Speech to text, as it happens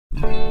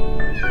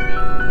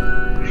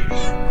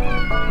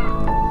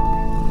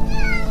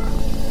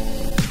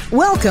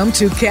Welcome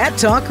to Cat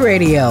Talk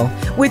Radio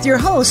with your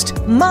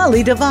host,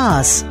 Molly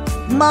DeVos.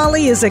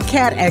 Molly is a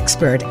cat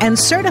expert and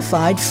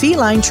certified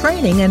feline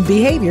training and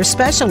behavior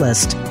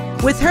specialist.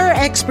 With her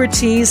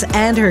expertise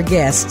and her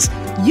guests,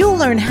 you'll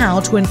learn how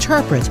to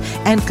interpret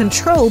and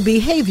control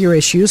behavior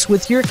issues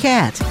with your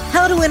cat,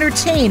 how to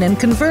entertain and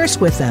converse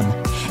with them,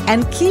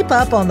 and keep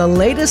up on the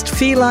latest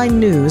feline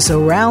news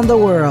around the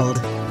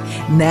world.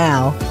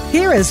 Now,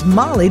 here is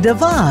Molly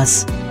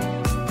DeVos.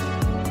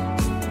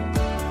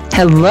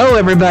 Hello,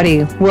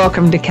 everybody.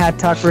 Welcome to Cat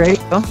Talk Radio.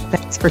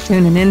 Thanks for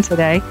tuning in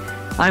today.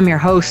 I'm your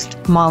host,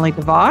 Molly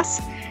DeVos,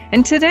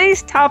 and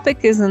today's topic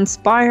is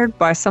inspired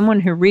by someone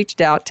who reached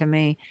out to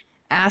me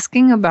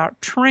asking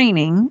about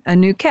training a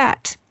new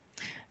cat.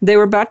 They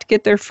were about to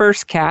get their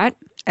first cat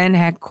and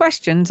had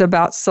questions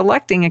about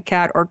selecting a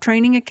cat or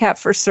training a cat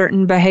for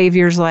certain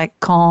behaviors like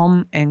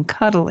calm and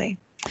cuddly.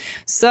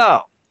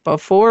 So,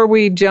 before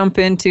we jump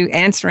into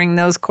answering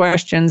those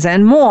questions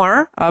and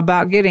more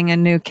about getting a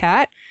new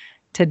cat,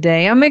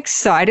 today I'm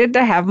excited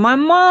to have my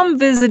mom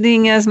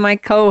visiting as my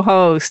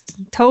co-host,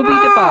 Toby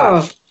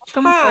DeVos.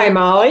 Hi,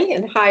 Molly,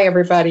 and hi,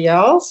 everybody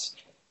else.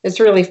 It's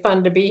really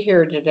fun to be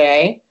here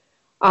today.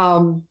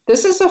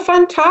 This is a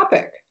fun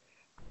topic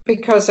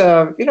because,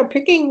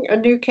 picking a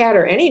new cat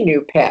or any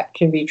new pet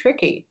can be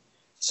tricky.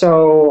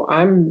 So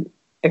I'm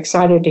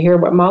excited to hear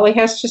what Molly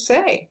has to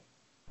say.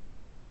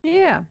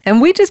 Yeah, and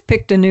we just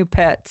picked a new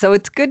pet, so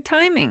it's good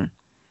timing.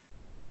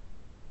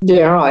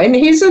 Yeah, and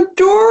he's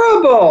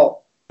adorable.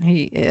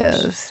 He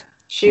is.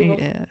 He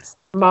is.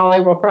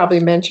 Molly will probably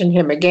mention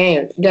him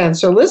again.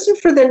 So listen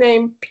for the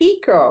name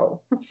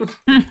Pico.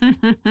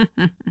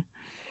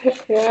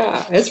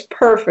 Yeah, it's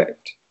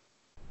perfect.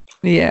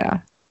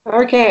 Yeah.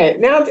 Okay.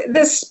 Now,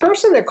 this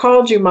person that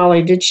called you,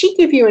 Molly, did she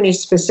give you any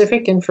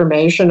specific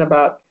information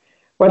about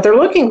what they're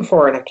looking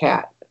for in a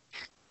cat?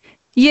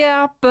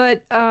 Yeah,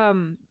 but I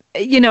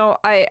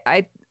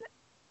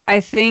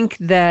think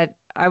that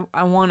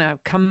I want to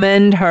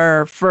commend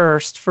her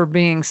first for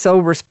being so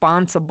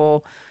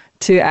responsible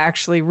to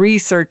actually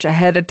research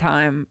ahead of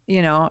time,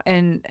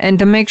 and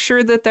to make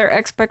sure that their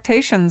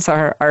expectations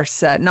are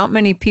set. Not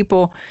many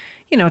people,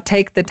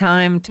 take the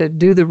time to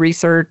do the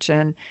research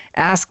and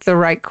ask the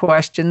right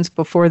questions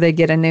before they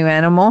get a new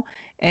animal.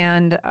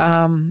 And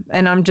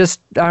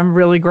I'm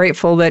really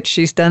grateful that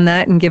she's done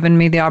that and given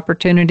me the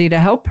opportunity to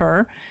help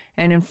her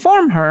and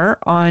inform her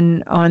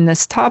on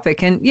this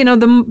topic. And,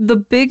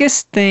 the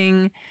biggest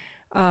thing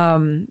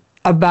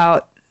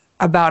about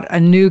a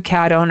new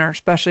cat owner,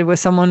 especially with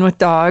someone with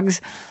dogs,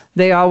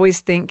 they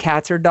always think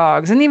cats are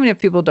dogs. And even if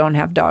people don't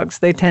have dogs,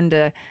 they tend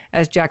to,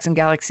 as Jackson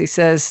Galaxy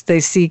says, they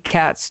see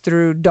cats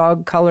through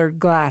dog-colored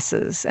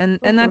glasses. And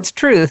that's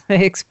true.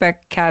 They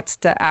expect cats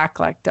to act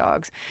like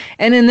dogs.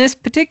 And in this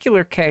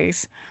particular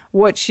case,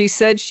 what she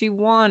said she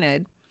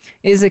wanted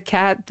is a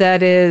cat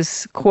that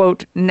is,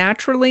 quote,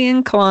 naturally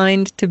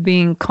inclined to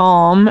being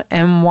calm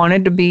and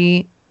wanted to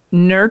be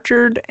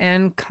nurtured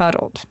and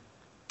cuddled.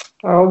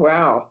 Oh,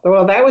 wow.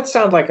 Well, that would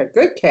sound like a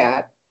good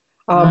cat.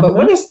 But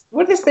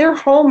what is their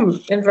home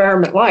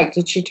environment like?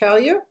 Did she tell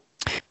you?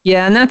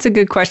 Yeah, and that's a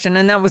good question.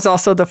 And that was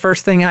also the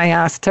first thing I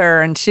asked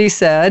her. And she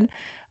said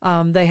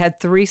they had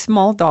 3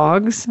 small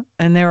dogs,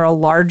 and they're a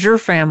larger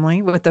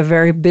family with a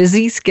very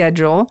busy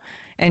schedule.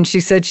 And she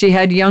said she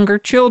had younger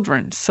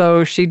children.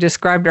 So she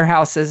described her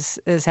house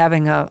as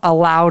having a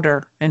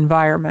louder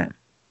environment.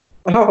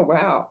 Oh,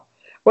 wow.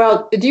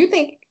 Well, do you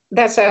think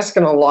that's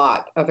asking a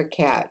lot of a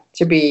cat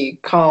to be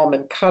calm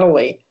and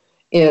cuddly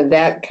in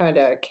that kind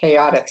of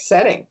chaotic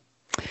setting?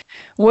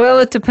 Well,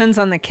 it depends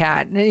on the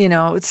cat.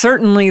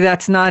 Certainly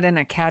that's not in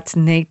a cat's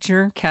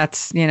nature.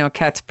 Cats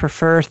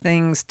prefer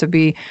things to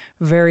be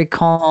very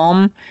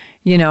calm,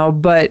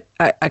 but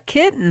a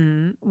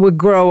kitten would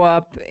grow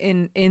up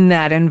in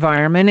that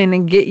environment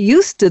and get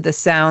used to the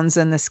sounds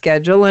and the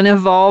schedule and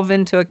evolve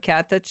into a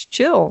cat that's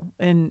chill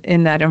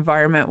in that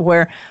environment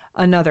where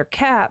another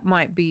cat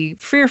might be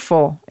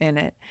fearful in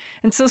it.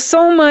 And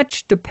so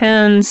much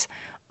depends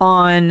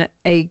on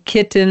a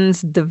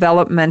kitten's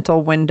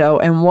developmental window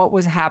and what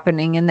was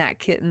happening in that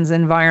kitten's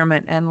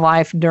environment and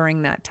life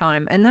during that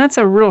time. And that's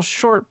a real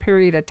short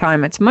period of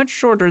time. It's much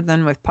shorter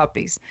than with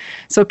puppies.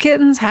 So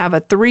kittens have a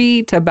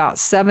 3 to about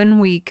 7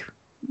 week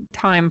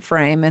time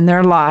frame in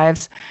their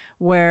lives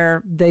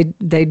where they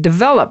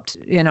developed,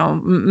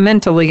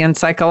 mentally and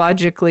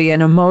psychologically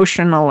and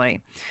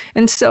emotionally.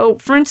 And so,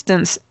 for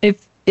instance,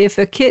 if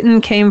a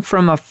kitten came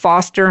from a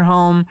foster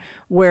home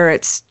where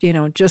it's,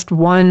 just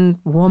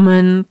one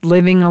woman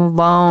living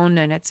alone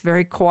and it's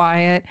very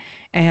quiet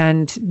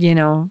and,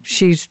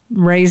 she's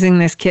raising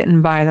this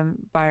kitten by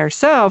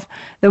herself,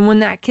 then when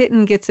that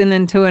kitten gets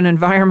into an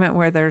environment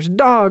where there's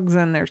dogs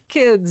and there's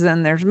kids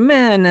and there's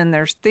men and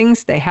there's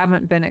things they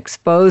haven't been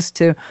exposed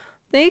to,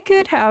 they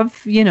could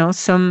have,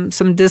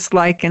 some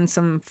dislike and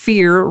some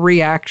fear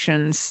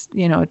reactions,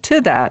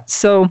 to that.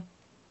 So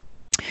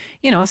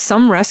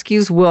Some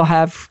rescues will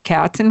have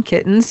cats and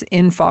kittens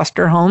in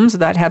foster homes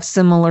that have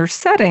similar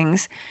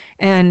settings.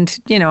 And,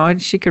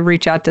 she could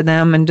reach out to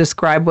them and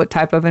describe what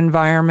type of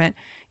environment,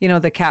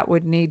 the cat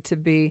would need to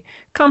be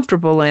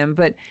comfortable in.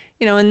 But,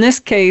 in this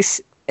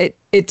case,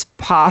 it's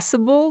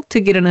possible to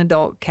get an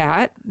adult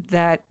cat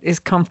that is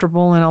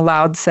comfortable in a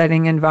loud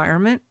setting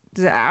environment.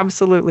 It's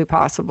absolutely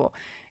possible.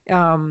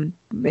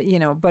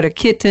 But a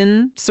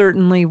kitten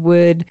certainly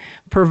would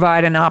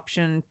provide an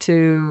option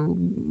to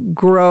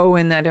grow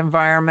in that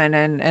environment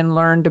and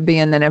learn to be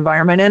in that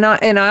environment.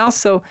 And I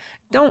also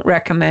don't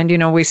recommend,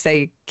 we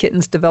say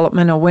kittens'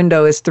 developmental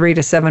window is 3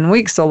 to 7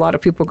 weeks. So a lot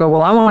of people go,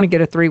 well, I want to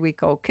get a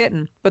 3-week-old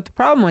kitten. But the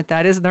problem with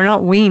that is they're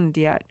not weaned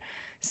yet.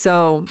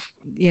 So,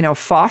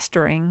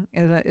 fostering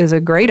is a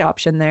great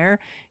option there.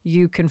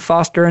 You can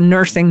foster a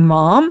nursing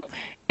mom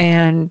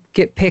and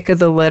get pick of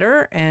the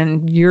litter,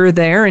 and you're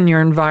there in your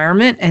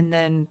environment. And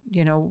then,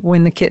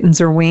 when the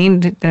kittens are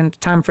weaned, then it's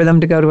time for them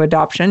to go to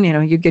adoption.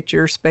 You get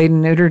your spayed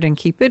and neutered and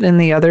keep it,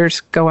 and the others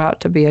go out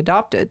to be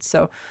adopted.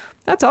 So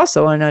that's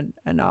also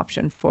an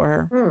option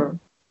for her.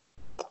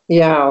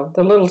 Yeah,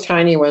 the little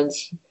tiny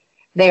ones.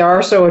 They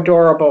are so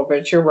adorable,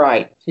 but you're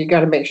right. You got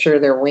to make sure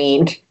they're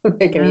weaned.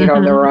 They can eat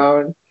on their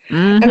own.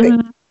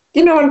 And,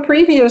 in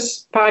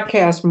previous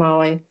podcasts,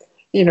 Molly,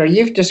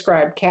 you've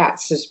described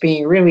cats as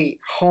being really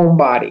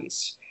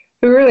homebodies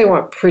who really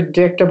want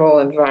predictable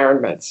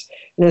environments.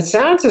 And it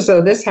sounds as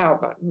though this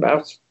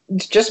house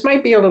just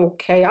might be a little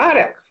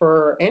chaotic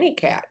for any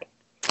cat.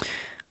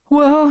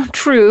 Well,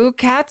 true.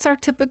 Cats are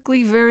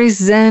typically very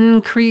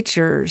zen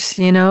creatures,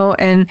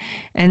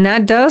 and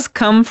that does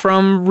come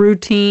from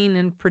routine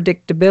and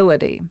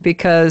predictability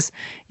because,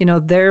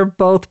 they're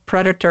both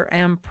predator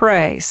and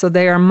prey. So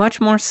they are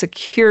much more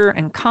secure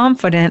and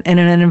confident in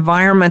an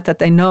environment that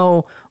they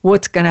know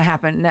what's going to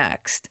happen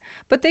next.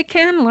 But they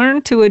can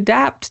learn to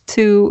adapt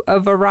to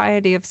a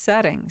variety of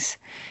settings.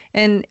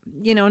 And,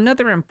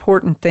 another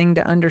important thing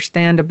to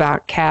understand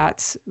about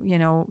cats,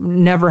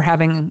 never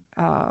having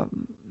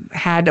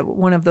had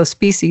one of those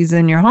species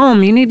in your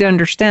home, you need to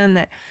understand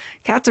that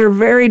cats are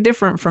very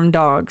different from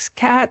dogs.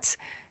 Cats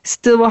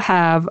still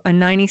have a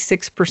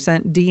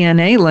 96%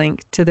 DNA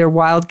link to their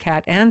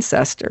wildcat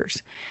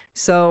ancestors.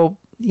 So,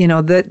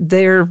 that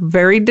they're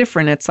very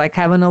different. It's like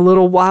having a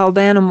little wild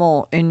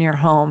animal in your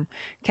home.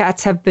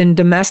 Cats have been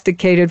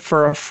domesticated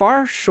for a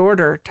far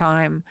shorter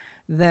time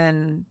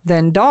than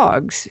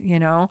dogs,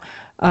 In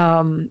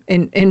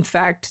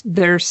fact,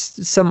 there's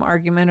some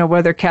argument of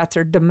whether cats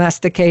are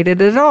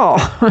domesticated at all.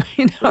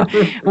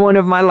 One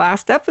of my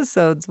last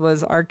episodes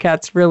was, are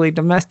cats really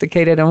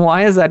domesticated, and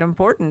why is that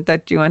important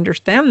that you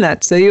understand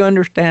that, so you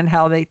understand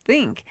how they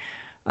think?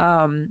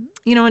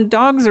 And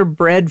dogs are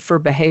bred for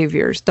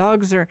behaviors.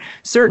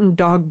 Certain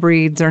dog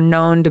breeds are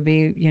known to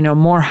be,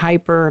 more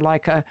hyper,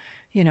 like a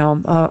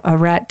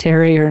rat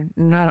terrier.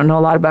 And I don't know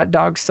a lot about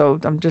dogs, so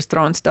I'm just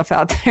throwing stuff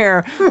out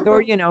there.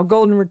 Or,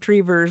 golden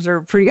retrievers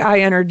are pretty high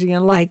energy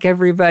and like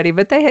everybody,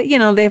 but they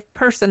have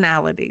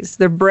personalities.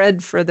 They're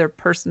bred for their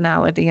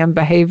personality and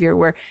behavior,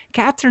 where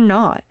cats are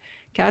not.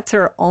 Cats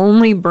are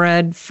only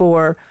bred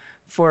for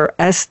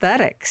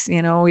aesthetics.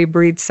 We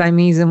breed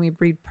Siamese and we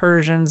breed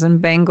Persians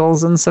and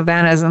Bengals and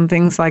Savannahs and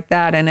things like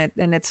that. And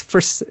it's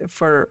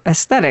for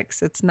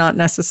aesthetics. It's not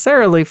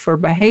necessarily for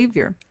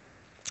behavior.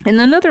 And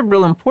another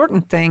real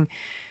important thing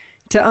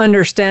to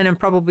understand, and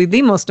probably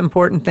the most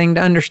important thing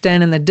to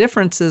understand in the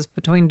differences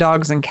between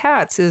dogs and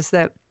cats, is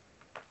that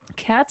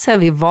cats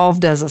have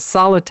evolved as a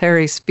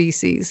solitary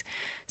species.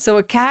 So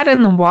a cat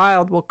in the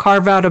wild will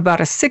carve out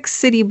about a 6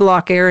 city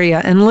block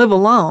area and live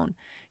alone.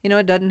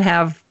 It doesn't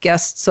have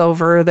guests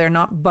over. They're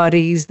not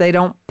buddies. They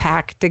don't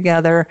pack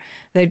together.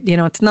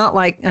 It's not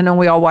like, I know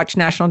we all watch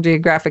National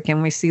Geographic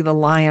and we see the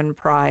lion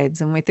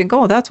prides and we think,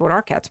 oh, that's what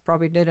our cats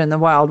probably did in the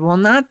wild. Well,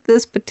 not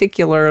this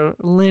particular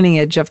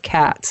lineage of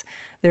cats.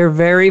 They're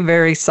very,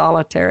 very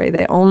solitary.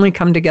 They only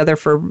come together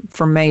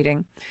for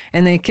mating.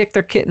 And they kick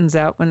their kittens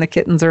out when the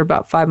kittens are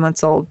about 5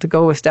 months old to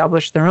go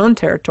establish their own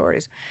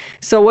territories.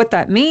 So what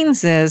that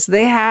means is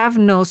they have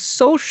no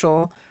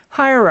social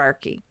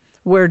hierarchy.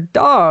 Where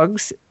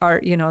dogs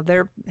are,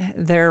 they're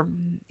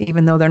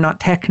even though they're not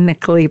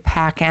technically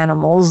pack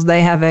animals,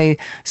 they have a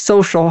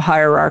social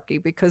hierarchy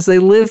because they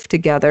live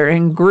together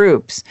in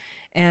groups.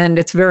 And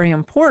it's very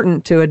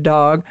important to a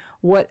dog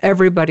what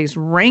everybody's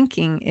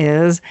ranking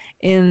is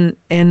in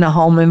the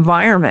home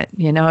environment.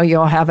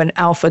 You'll have an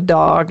alpha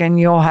dog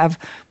and you'll have,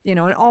 and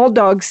all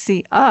dogs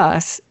see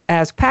us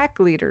as pack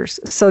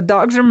leaders. So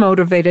dogs are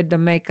motivated to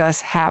make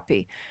us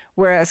happy,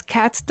 whereas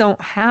cats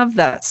don't have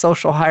that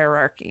social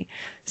hierarchy.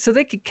 So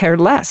they could care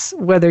less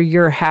whether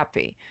you're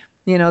happy.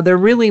 They're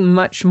really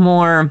much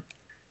more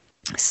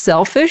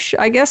selfish,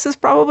 I guess is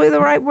probably the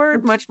right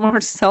word, much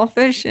more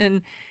selfish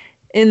in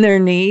their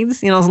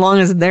needs. As long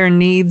as their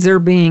needs are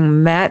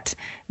being met,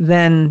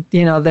 then,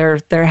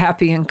 they're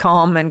happy and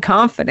calm and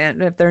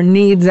confident. If their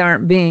needs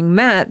aren't being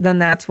met, then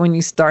that's when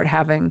you start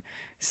having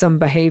some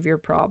behavior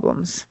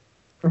problems.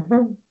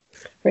 Mm-hmm.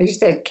 Well, you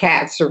said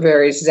cats are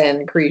very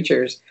zen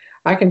creatures.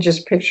 I can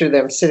just picture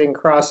them sitting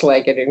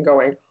cross-legged and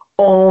going,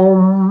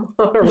 on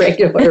a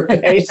regular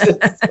basis.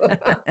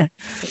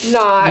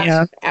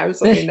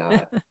 Absolutely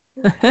not.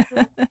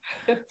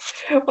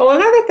 Well,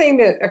 another thing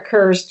that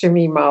occurs to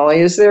me, Molly,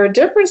 is there a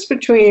difference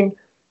between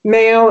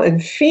male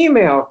and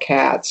female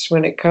cats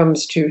when it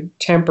comes to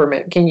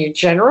temperament? Can you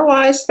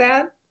generalize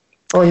that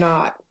or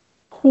not?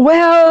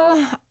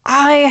 Well,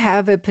 I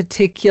have a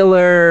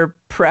particular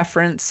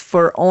preference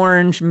for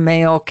orange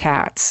male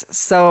cats.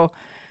 So,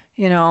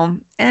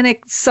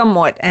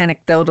 somewhat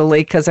anecdotally,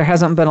 because there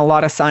hasn't been a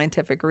lot of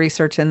scientific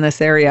research in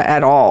this area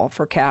at all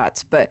for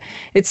cats, but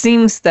it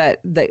seems that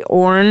the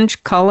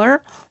orange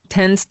color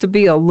tends to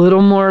be a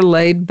little more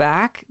laid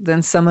back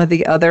than some of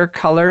the other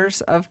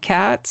colors of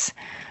cats.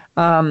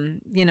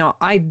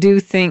 I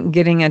do think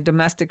getting a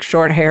domestic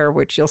short hair,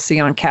 which you'll see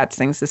on Cat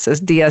Things, that says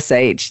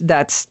DSH,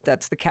 that's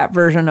the cat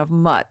version of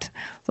mutt.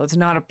 So it's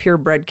not a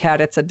purebred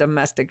cat, it's a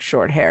domestic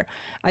short hair.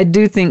 I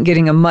do think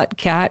getting a mutt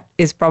cat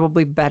is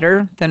probably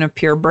better than a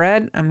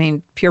purebred. I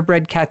mean,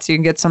 purebred cats, you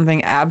can get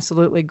something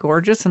absolutely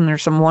gorgeous, and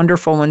there's some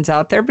wonderful ones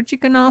out there, but you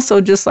can also,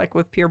 just like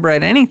with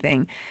purebred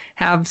anything,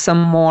 have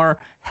some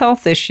more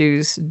health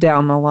issues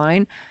down the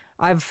line.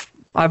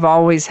 I've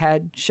always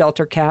had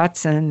shelter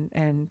cats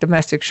and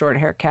domestic short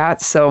hair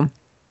cats.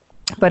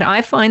 But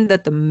I find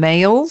that the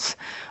males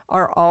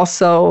are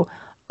also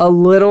a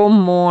little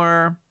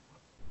more,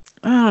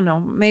 I don't know,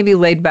 maybe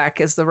laid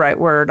back is the right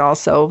word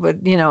also,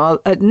 but,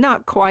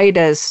 not quite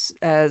as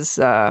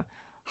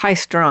high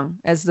strung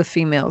as the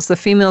females. The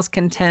females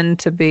can tend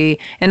to be,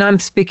 and I'm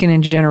speaking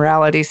in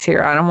generalities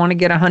here. I don't want to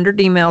get 100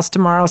 emails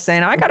tomorrow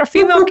saying, I got a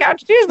female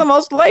cat. She's the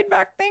most laid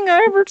back thing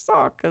I ever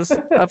saw. Because,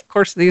 of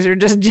course, these are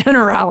just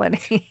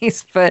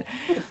generalities. But,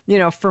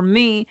 for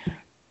me,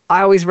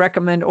 I always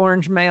recommend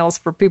orange males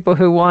for people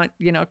who want,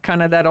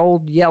 kind of that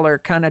old yeller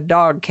kind of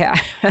dog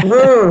cat.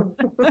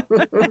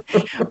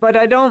 But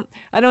I don't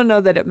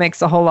know that it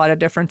makes a whole lot of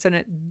difference. And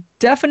it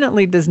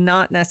definitely does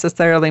not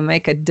necessarily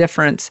make a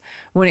difference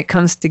when it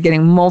comes to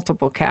getting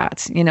multiple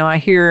cats. I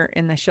hear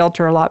in the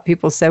shelter a lot of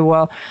people say,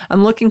 well,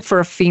 I'm looking for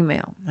a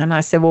female. And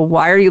I say, well,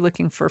 why are you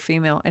looking for a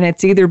female? And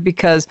it's either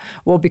because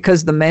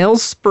the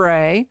males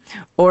spray,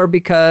 or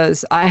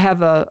because I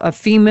have a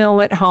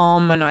female at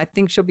home and I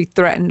think she'll be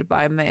threatened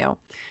by a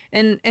male.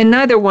 And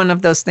neither one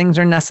of those things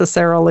are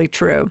necessarily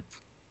true.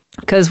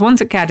 Because once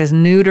a cat is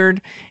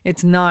neutered,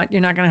 you're not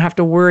going to have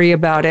to worry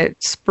about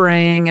it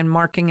spraying and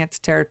marking its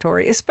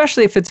territory,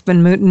 especially if it's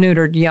been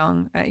neutered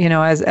young,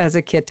 as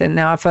a kitten.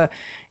 Now,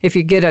 if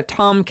you get a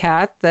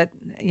tomcat that,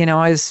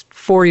 is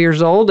 4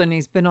 years old and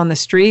he's been on the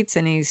streets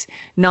and he's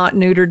not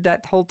neutered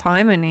that whole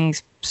time and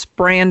he's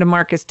spraying to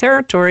mark his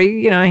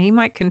territory, he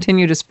might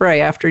continue to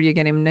spray after you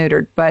get him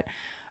neutered. But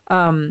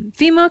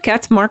female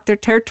cats mark their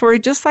territory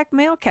just like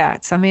male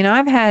cats. I mean,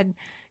 I've had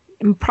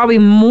probably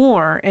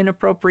more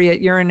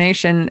inappropriate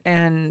urination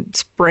and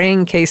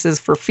spraying cases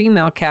for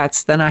female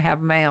cats than I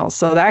have males.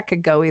 So that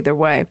could go either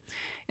way.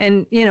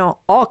 And,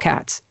 all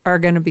cats are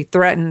going to be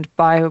threatened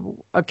by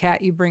a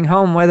cat you bring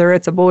home, whether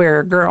it's a boy or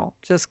a girl,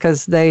 just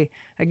because they're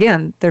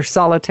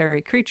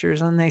solitary creatures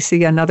and they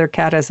see another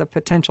cat as a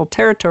potential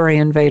territory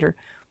invader.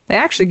 They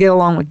actually get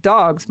along with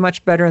dogs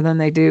much better than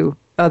they do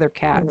other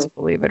cats,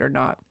 believe it or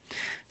not.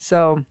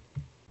 So,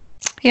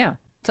 yeah.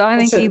 So I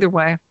think either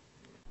way.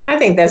 I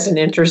think that's an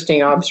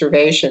interesting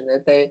observation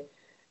that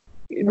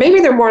maybe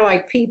they're more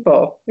like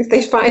people. If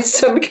they find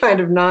some kind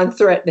of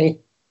non-threatening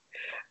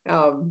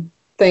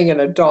thing in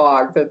a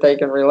dog that they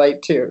can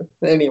relate to.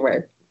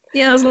 Anyway.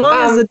 Yeah, as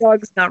long as the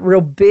dog's not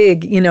real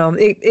big,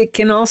 it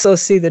can also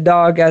see the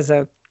dog as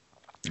a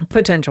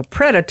potential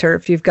predator.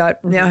 If you've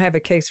got, I have a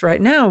case right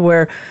now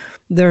where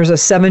there's a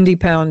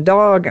 70-pound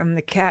dog and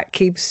the cat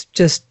keeps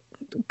just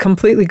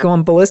completely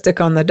going ballistic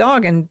on the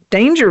dog and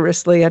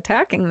dangerously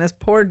attacking this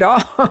poor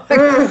dog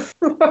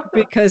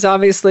because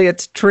obviously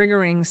it's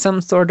triggering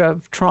some sort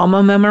of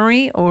trauma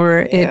memory, or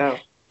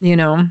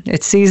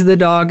it sees the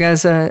dog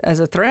as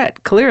a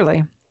threat,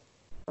 clearly.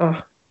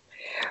 Well,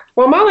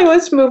 Molly,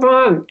 let's move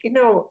on.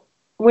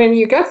 When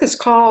you got this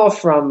call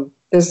from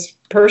this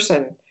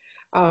person,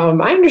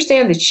 I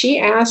understand that she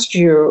asked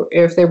you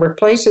if there were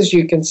places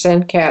you can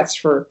send cats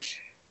for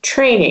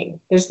training.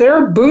 Is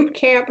there a boot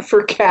camp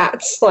for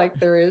cats like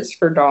there is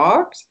for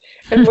dogs?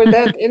 And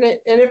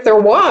if there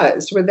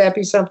was, would that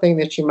be something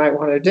that you might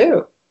want to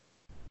do?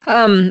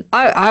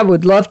 I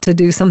would love to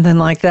do something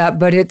like that,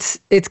 but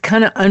it's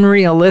kind of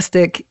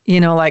unrealistic.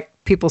 Like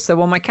people say,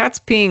 well, my cat's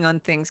peeing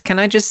on things. Can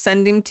I just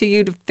send him to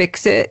you to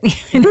fix it?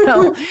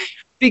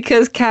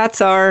 Because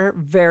cats are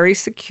very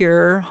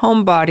secure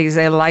homebodies.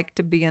 They like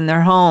to be in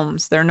their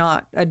homes. They're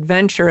not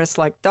adventurous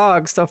like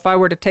dogs. So if I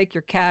were to take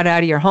your cat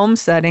out of your home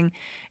setting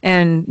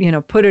and,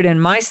 put it in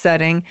my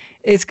setting,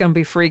 it's going to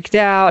be freaked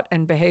out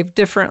and behave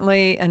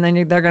differently. And then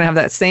they're going to have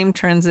that same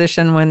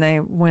transition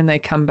when they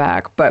come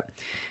back. But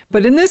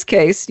in this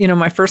case,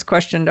 my first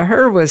question to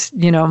her was,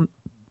 I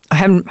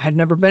had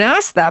never been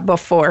asked that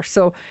before.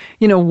 So,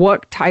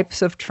 what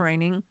types of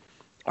training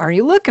are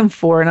you looking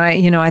for? And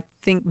I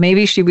think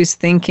maybe she was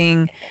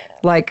thinking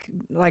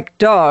like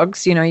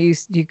dogs,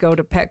 you go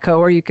to Petco,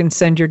 or you can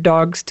send your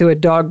dogs to a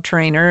dog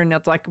trainer, and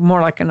it's like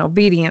more like an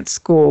obedience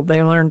school.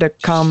 They learn to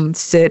come,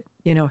 sit,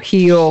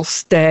 heel,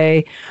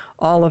 stay,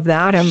 all of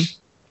that.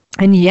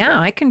 And yeah,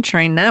 I can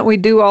train that. We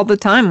do all the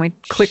time. We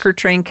clicker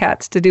train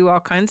cats to do all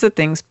kinds of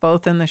things,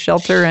 both in the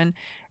shelter and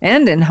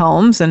in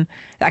homes. And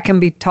that can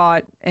be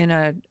taught in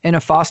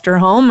a foster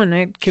home, and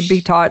it could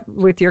be taught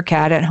with your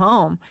cat at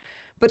home.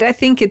 But I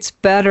think it's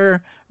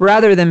better,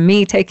 rather than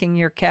me taking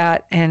your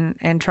cat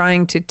and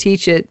trying to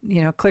teach it,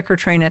 clicker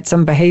train it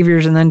some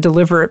behaviors and then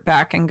deliver it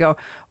back and go,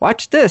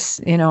 watch this,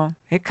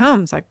 it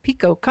comes like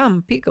Pico,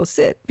 come, Pico,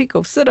 sit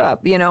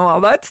up,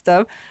 all that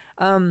stuff.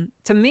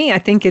 To me, I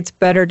think it's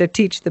better to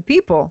teach the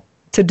people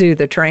to do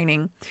the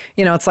training.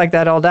 It's like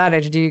that old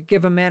adage, do you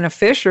give a man a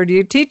fish or do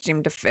you teach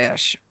him to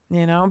fish?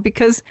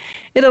 Because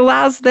it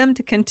allows them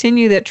to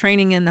continue that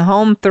training in the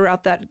home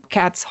throughout that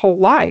cat's whole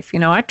life.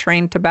 I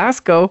trained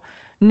Tabasco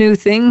new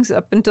things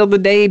up until the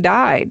day he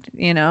died.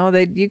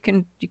 That you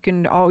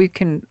can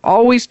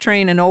always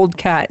train an old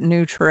cat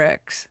new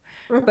tricks.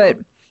 Mm-hmm. But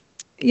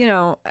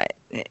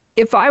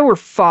if I were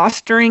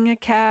fostering a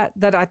cat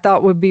that I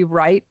thought would be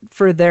right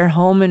for their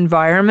home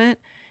environment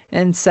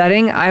and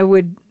setting, I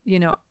would,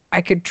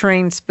 I could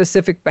train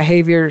specific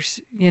behaviors,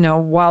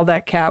 while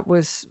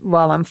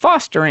I'm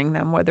fostering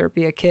them, whether it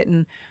be a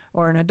kitten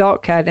or an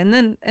adult cat, and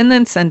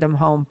then send them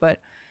home.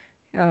 But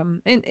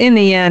in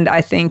the end,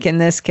 I think in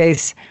this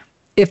case,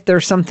 if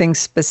there's something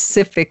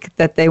specific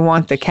that they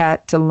want the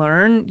cat to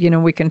learn,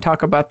 we can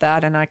talk about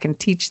that, and I can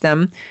teach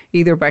them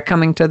either by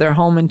coming to their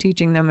home and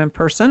teaching them in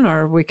person,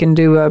 or we can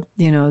do a,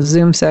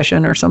 Zoom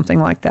session or something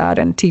like that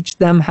and teach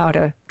them how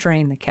to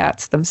train the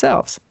cats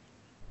themselves.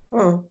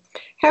 Oh.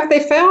 Have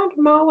they found,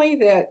 Molly,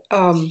 that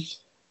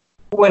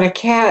when a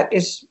cat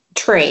is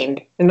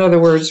trained, in other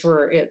words,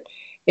 where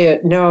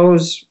it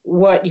knows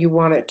what you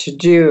want it to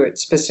do at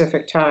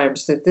specific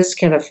times, that this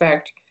can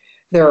affect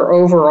their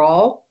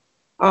overall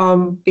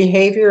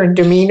behavior and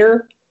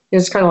demeanor?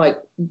 It's kind of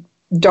like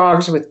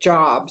dogs with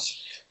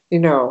jobs,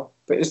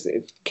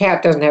 The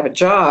cat doesn't have a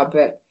job,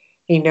 but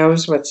he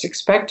knows what's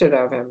expected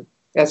of him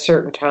at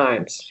certain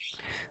times.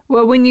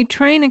 Well, when you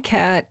train a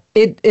cat,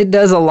 it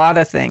does a lot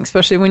of things,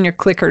 especially when you're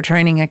clicker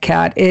training a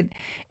cat.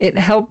 It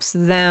helps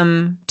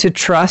them to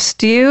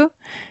trust you.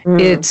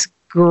 It's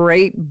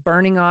great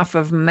burning off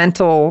of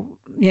mental,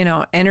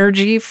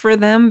 energy for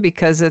them,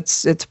 because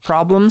it's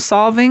problem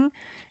solving,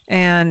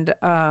 and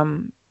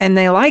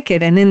they like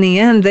it. And in the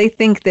end, they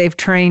think they've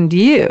trained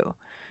you.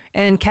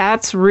 And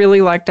cats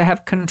really like to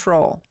have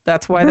control.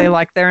 That's why they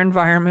like their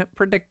environment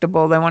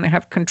predictable. They want to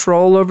have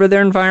control over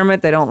their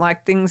environment. They don't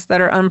like things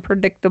that are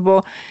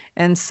unpredictable.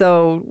 And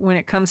so when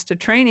it comes to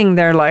training,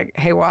 they're like,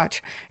 hey,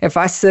 watch, if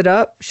I sit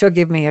up, she'll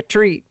give me a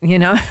treat,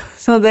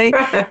 So they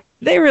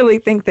really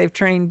think they've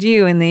trained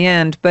you in the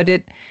end. But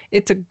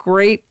it's a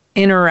great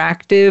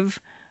interactive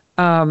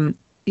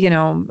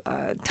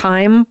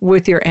time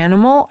with your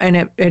animal, and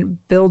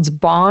it builds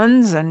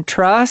bonds and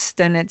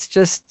trust, and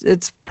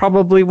it's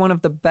probably one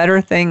of the better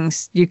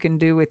things you can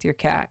do with your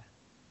cat.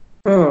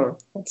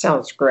 That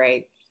sounds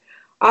great.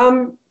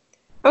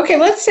 Okay,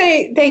 let's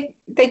say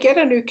they get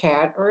a new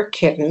cat or a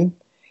kitten,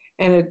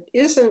 and it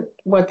isn't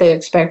what they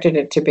expected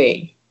it to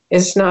be.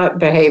 It's not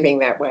behaving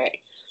that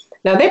way.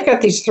 Now, they've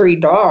got these 3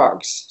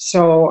 dogs,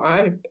 so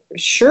I'm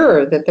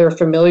sure that they're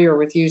familiar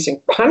with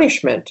using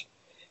punishment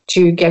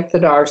to get the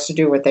dogs to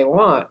do what they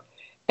want.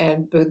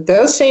 And would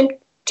those same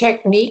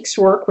techniques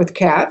work with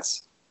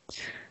cats?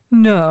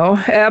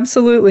 No,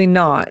 absolutely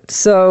not.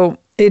 So,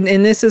 and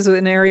this is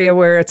an area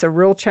where it's a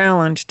real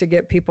challenge to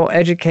get people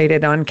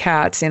educated on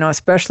cats,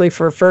 especially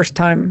for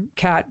first-time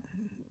cat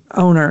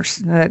owners,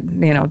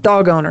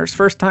 dog owners,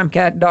 first-time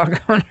cat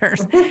dog owners.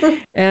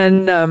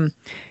 And,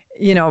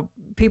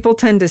 people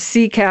tend to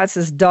see cats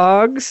as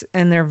dogs,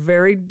 and they're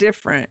very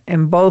different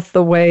in both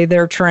the way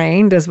they're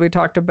trained, as we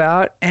talked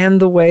about,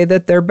 and the way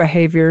that their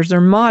behaviors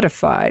are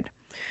modified.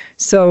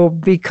 So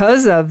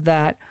because of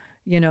that,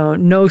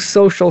 no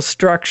social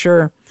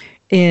structure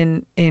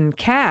in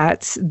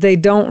cats, they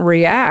don't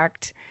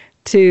react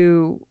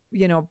to,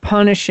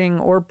 punishing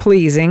or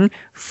pleasing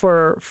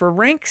for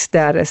rank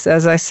status,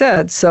 as I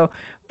said. So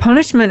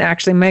punishment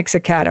actually makes a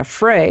cat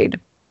afraid.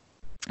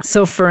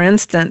 So, for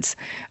instance,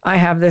 I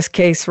have this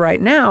case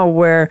right now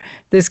where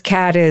this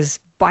cat is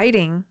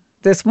biting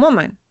this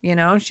woman.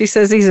 She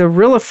says he's a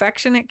real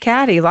affectionate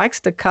cat. He likes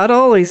to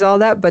cuddle. He's all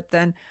that. But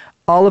then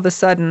all of a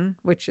sudden,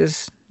 which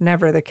is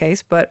never the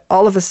case, but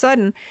all of a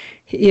sudden,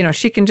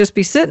 she can just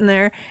be sitting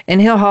there and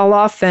he'll haul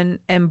off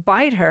and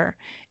bite her.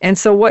 And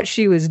so what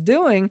she was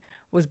doing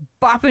was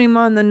bopping him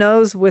on the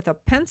nose with a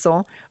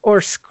pencil or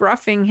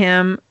scruffing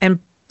him and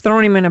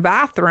throwing him in a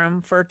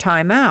bathroom for a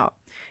timeout.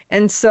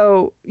 And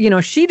so,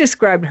 she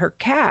described her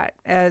cat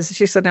as,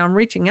 she said, I'm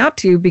reaching out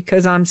to you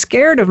because I'm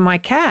scared of my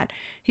cat.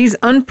 He's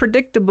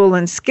unpredictable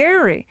and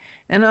scary.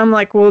 And I'm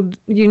like, well,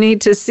 you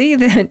need to see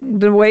that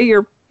the way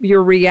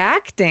you're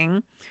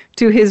reacting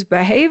to his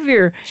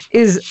behavior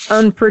is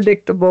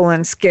unpredictable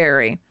and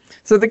scary.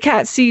 So the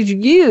cat sees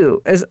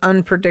you as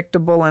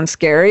unpredictable and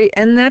scary,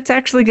 and that's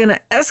actually going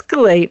to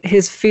escalate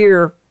his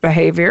fear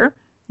behavior,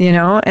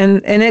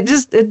 and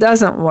it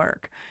doesn't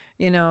work.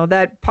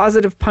 That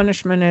positive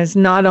punishment is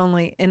not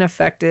only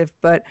ineffective,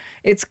 but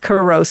it's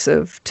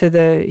corrosive to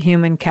the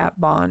human-cat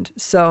bond.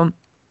 So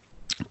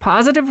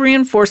positive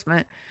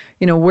reinforcement,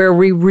 where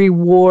we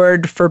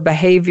reward for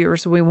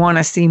behaviors we want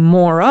to see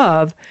more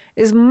of,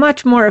 is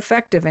much more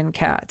effective in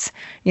cats.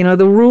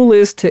 The rule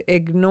is to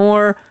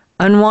ignore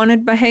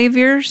unwanted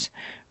behaviors,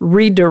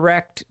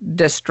 redirect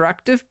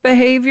destructive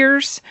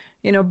behaviors,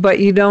 but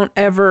you don't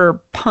ever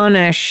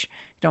punish.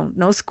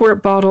 No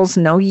squirt bottles,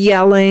 no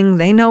yelling.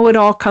 They know it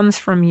all comes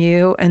from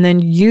you. And then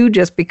you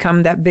just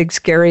become that big,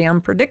 scary,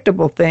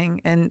 unpredictable thing.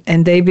 And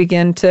they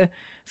begin to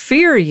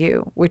fear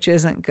you, which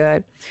isn't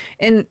good.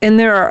 And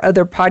there are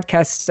other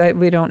podcasts that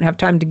we don't have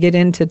time to get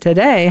into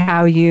today,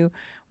 how you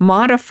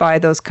modify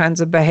those kinds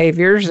of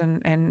behaviors.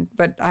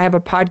 But I have a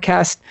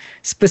podcast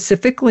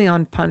specifically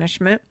on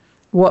punishment,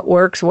 what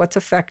works, what's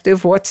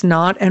effective, what's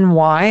not, and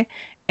why.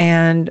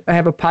 And I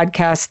have a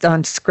podcast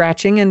on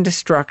scratching and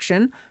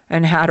destruction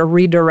and how to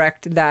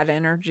redirect that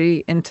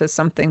energy into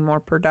something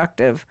more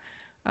productive.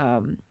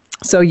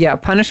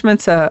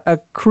 Punishment's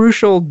a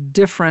crucial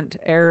different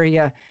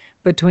area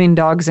between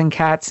dogs and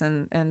cats,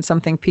 and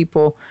something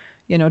people,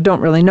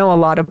 don't really know a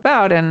lot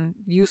about, and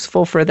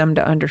useful for them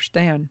to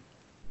understand.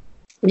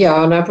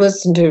 Yeah, and I've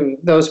listened to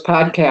those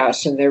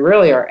podcasts, and they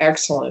really are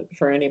excellent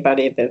for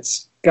anybody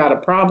that's got a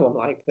problem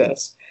like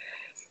this.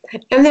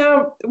 And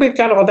now we've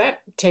got all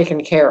that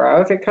taken care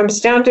of. It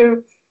comes down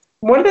to,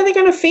 what are they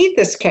going to feed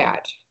this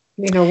cat?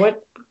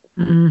 What?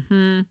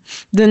 Mm-hmm.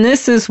 Then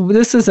this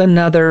is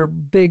another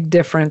big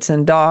difference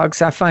in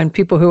dogs. I find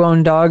people who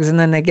own dogs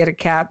and then they get a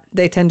cat,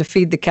 they tend to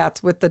feed the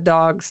cats with the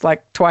dogs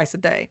like twice a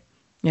day.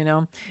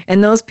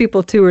 And those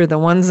people too are the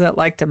ones that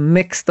like to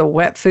mix the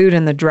wet food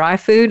and the dry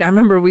food. I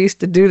remember we used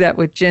to do that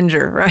with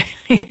Ginger, right?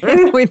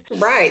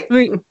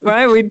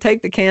 We'd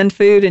take the canned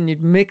food and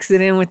you'd mix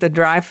it in with the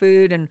dry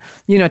food. And,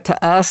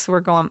 to us, we're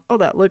going, oh,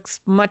 that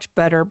looks much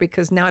better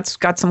because now it's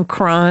got some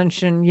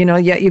crunch and,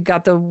 yet you've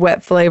got the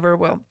wet flavor.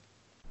 Well,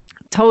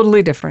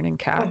 totally different in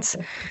cats.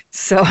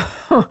 So,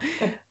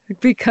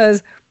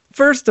 because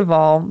first of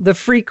all, the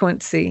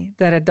frequency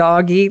that a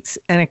dog eats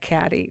and a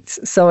cat eats.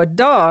 So a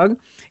dog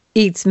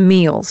eats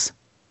meals.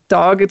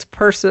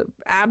 It's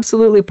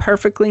absolutely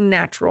perfectly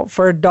natural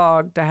for a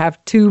dog to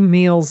have 2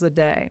 meals a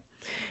day.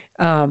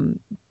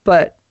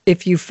 But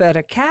if you fed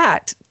a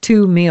cat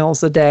 2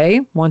 meals a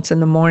day, once in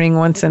the morning,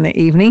 once in the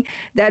evening,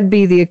 that'd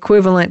be the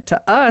equivalent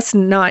to us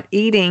not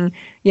eating,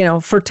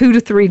 for 2 to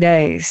 3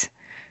 days.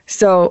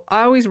 So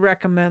I always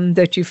recommend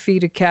that you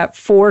feed a cat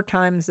 4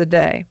 times a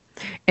day.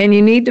 And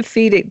you need to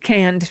feed it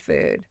canned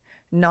food,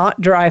 not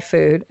dry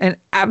food, and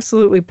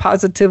absolutely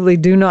positively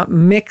do not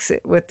mix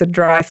it with the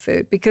dry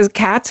food, because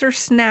cats are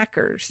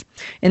snackers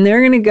and they're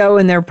going to go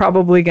and they're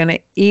probably going to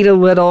eat a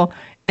little,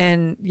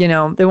 and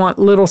they want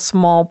little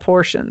small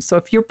portions. So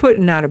if you're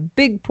putting out a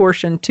big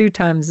portion 2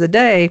 times a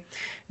day,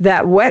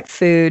 that wet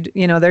food,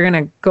 they're going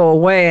to go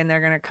away and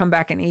they're going to come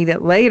back and eat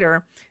it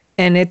later,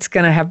 and it's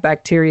going to have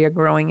bacteria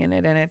growing in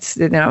it, and it's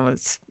going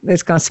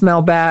to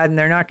smell bad, and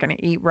they're not going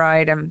to eat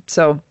right. And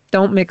so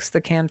don't mix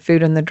the canned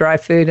food and the dry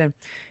food. And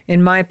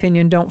in my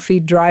opinion, don't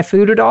feed dry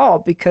food at all,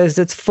 because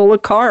it's full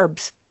of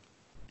carbs.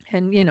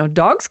 And,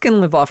 dogs can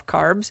live off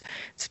carbs.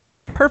 It's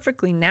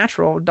perfectly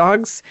natural.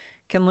 Dogs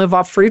can live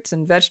off fruits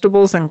and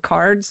vegetables and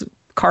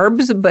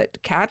carbs,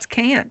 but cats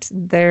can't.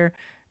 Their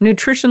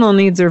nutritional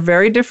needs are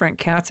very different.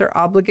 Cats are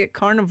obligate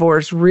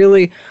carnivores.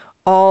 Really,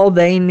 all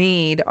they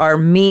need are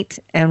meat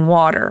and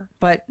water,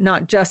 but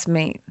not just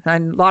meat.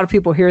 And a lot of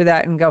people hear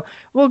that and go,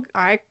 well,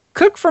 I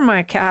cook for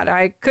my cat.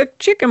 I cook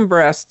chicken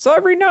breasts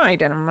every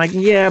night. And I'm like,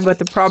 yeah, but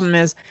the problem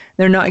is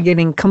they're not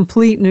getting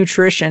complete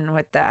nutrition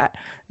with that.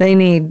 They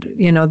need,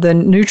 the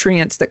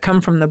nutrients that come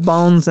from the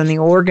bones and the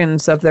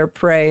organs of their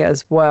prey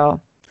as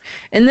well.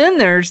 And then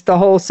there's the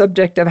whole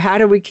subject of how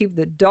do we keep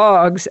the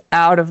dogs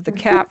out of the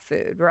cat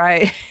food,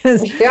 right?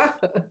 Yeah,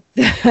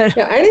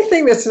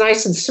 anything that's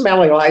nice and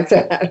smelly like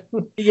that,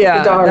 yeah,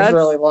 the dogs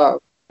really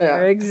love.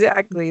 Yeah.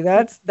 Exactly.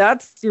 That's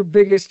your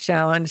biggest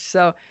challenge.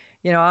 So,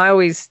 I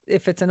always,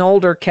 if it's an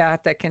older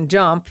cat that can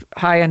jump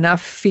high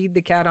enough, feed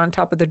the cat on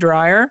top of the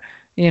dryer,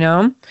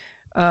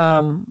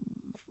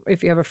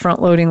 if you have a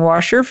front-loading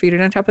washer, feed it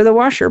on top of the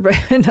washer, but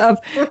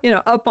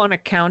up on a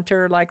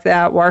counter like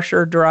that,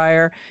 washer,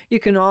 dryer. You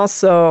can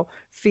also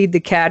feed the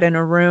cat in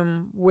a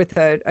room with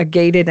a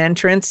gated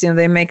entrance.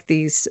 They make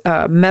these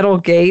metal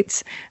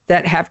gates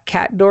that have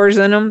cat doors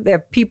in them. They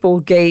have people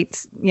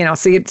gates,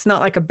 so it's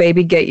not like a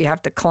baby gate you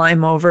have to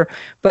climb over,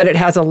 but it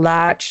has a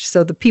latch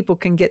so the people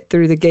can get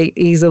through the gate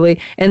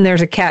easily. And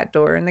there's a cat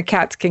door, and the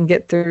cats can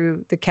get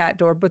through the cat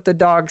door, but the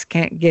dogs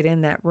can't get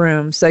in that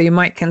room. So you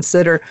might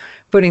consider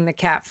putting the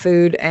cat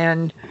food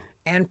and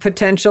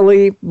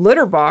potentially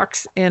litter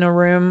box in a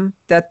room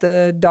that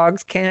the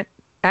dogs can't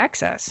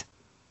access.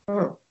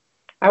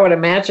 I would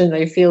imagine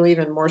they feel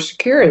even more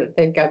secure that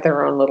they've got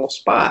their own little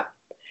spot.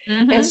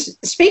 Mm-hmm. And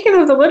speaking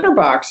of the litter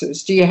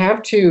boxes, do you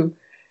have to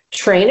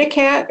train a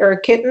cat or a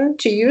kitten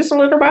to use a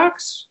litter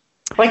box?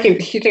 Like you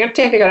have to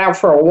take it out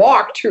for a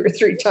walk 2 or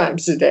 3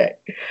 times a day.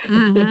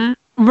 Mm-hmm.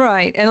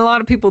 Right. And a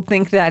lot of people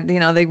think that,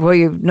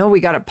 we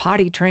got to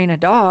potty train a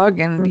dog.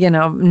 And,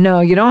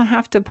 no, you don't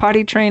have to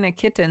potty train a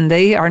kitten.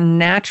 They are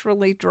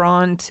naturally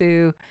drawn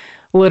to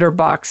litter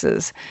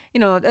boxes,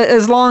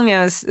 as long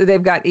as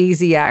they've got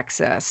easy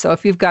access. So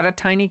if you've got a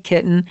tiny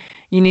kitten,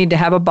 you need to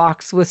have a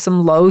box with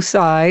some low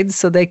sides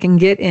so they can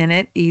get in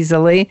it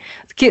easily.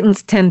 The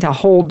kittens tend to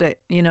hold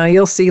it.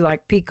 You'll see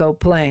like Pico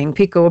playing.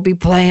 Pico will be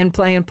playing,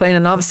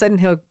 and all of a sudden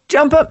he'll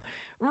jump up,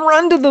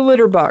 run to the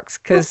litter box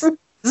because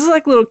this is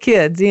like little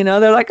kids,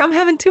 they're like, I'm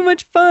having too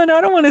much fun.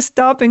 I don't want to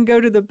stop and go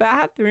to the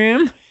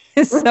bathroom.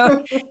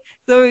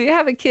 So you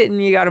have a kitten,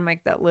 you got to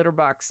make that litter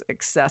box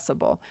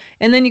accessible.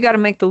 And then you got to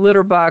make the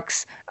litter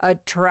box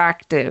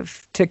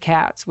attractive to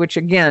cats, which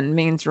again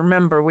means,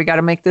 remember, we got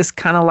to make this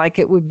kind of like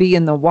it would be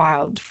in the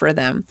wild for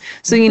them.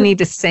 So you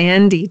need a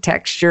sandy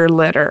texture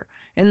litter.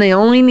 And they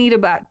only need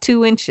about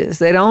 2 inches.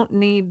 They don't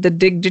need the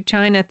dig to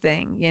China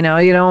thing. You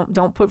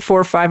don't put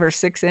 4, 5, or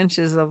 6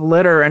 inches of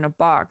litter in a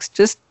box.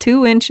 Just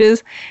 2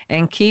 inches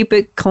and keep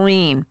it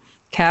clean.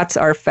 Cats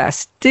are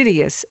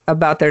fastidious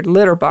about their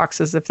litter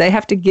boxes. If they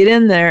have to get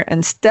in there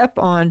and step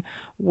on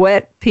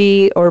wet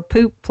pee or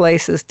poop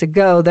places to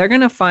go, they're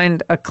going to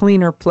find a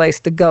cleaner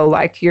place to go,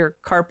 like your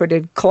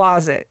carpeted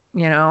closet,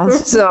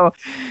 So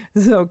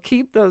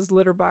keep those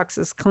litter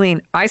boxes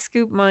clean. I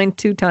scoop mine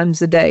 2 times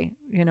a day,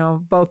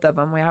 both of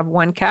them. We have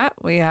 1 cat,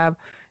 we have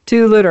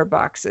 2 litter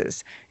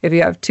boxes. If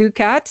you have 2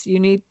 cats, you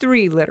need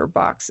 3 litter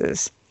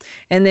boxes.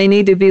 And they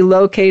need to be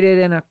located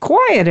in a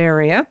quiet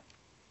area,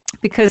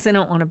 because they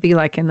don't want to be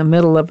like in the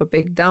middle of a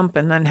big dump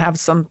and then have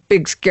some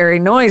big scary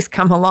noise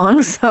come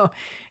along. So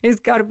it's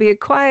got to be a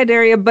quiet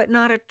area, but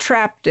not a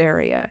trapped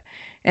area.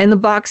 And the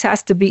box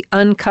has to be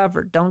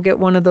uncovered. Don't get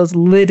one of those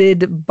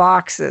lidded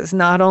boxes.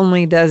 Not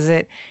only does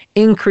it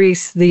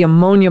increase the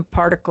ammonia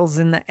particles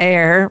in the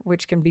air,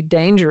 which can be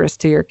dangerous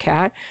to your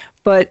cat,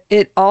 but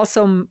it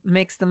also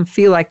makes them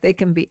feel like they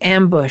can be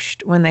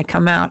ambushed when they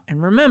come out.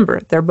 And remember,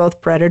 they're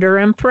both predator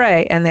and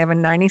prey, and they have a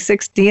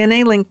 96%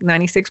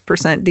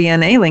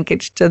 DNA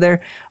linkage to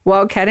their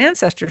wildcat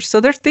ancestors.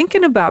 So they're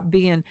thinking about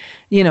being,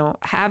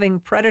 having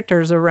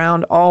predators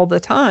around all the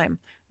time.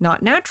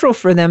 Not natural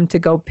for them to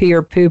go pee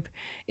or poop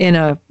in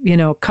a,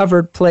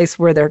 covered place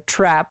where they're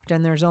trapped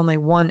and there's only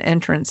one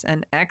entrance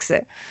and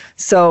exit.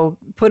 So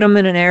put them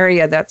in an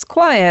area that's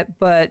quiet,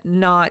 but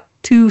not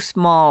too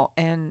small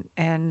and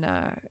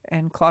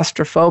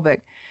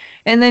claustrophobic.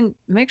 And then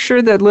make sure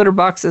that litter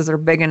boxes are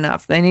big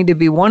enough. They need to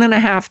be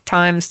 1.5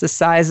 times the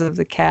size of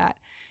the cat,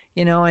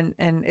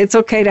 and it's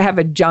okay to have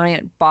a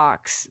giant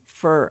box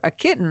for a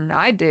kitten.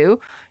 I do.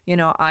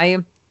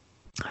 I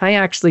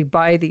actually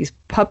buy these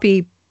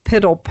puppy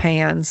piddle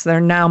pans.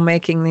 They're now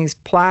making these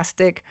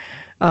plastic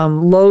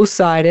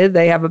low-sided.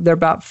 They're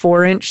about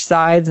 4-inch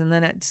sides, and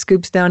then it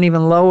scoops down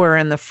even lower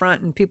in the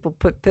front, and people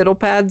put piddle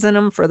pads in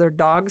them for their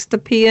dogs to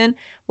pee in.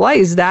 Well, I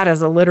use that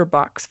as a litter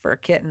box for a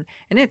kitten,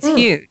 and it's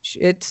huge.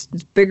 It's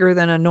bigger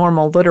than a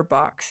normal litter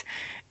box,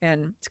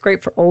 and it's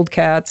great for old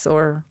cats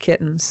or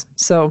kittens.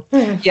 So,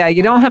 yeah,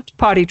 you don't have to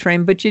potty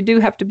train, but you do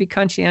have to be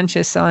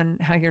conscientious on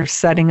how you're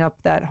setting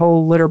up that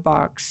whole litter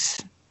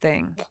box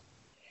thing.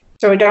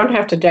 So we don't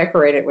have to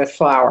decorate it with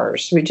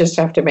flowers. We just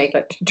have to make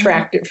it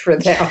attractive for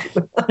them.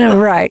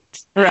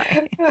 Right.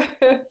 And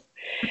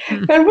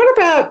what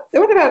about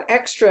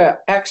extra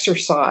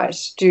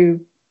exercise?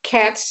 Do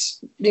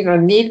cats,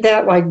 need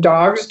that like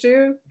dogs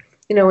do?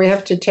 We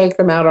have to take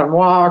them out on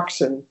walks,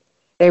 and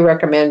they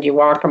recommend you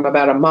walk them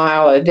about 1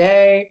 mile a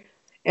day,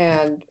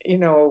 and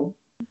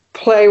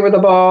play with a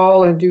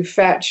ball and do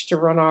fetch to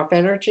run off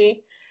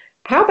energy.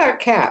 How about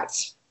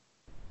cats?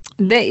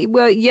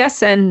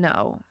 Yes and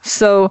no.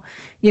 So,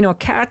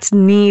 cats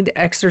need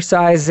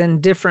exercise in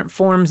different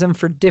forms and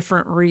for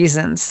different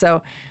reasons.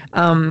 So,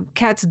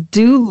 cats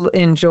do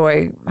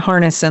enjoy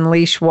harness and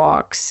leash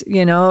walks,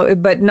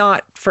 but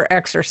not for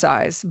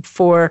exercise,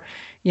 for,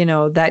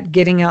 that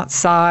getting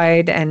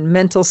outside and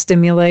mental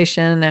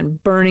stimulation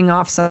and burning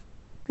off some.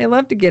 They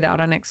love to get out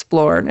and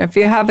explore. And if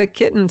you have a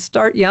kitten,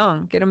 start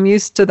young, get them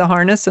used to the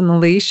harness and the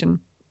leash,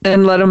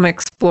 and let him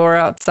explore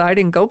outside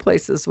and go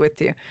places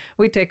with you.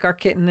 We take our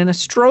kitten in a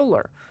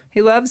stroller.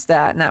 He loves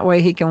that, and that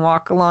way he can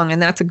walk along,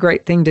 and that's a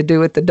great thing to do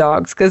with the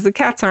dogs, because the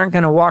cats aren't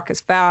going to walk as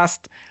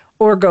fast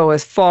or go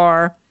as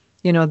far.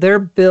 They're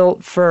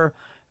built for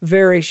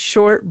very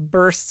short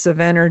bursts of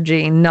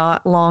energy,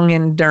 not long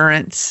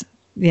endurance,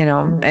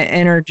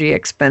 energy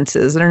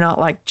expenses. They're not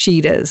like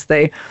cheetahs.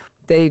 They'll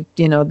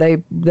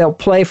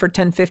play for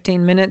 10,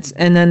 15 minutes,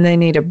 and then they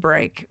need a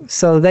break.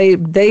 So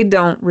they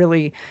don't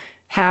really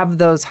have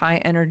those high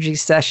energy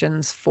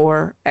sessions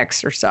for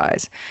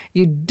exercise.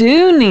 You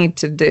do need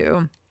to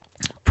do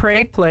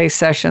prey play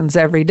sessions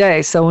every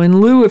day. So in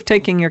lieu of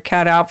taking your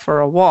cat out for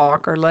a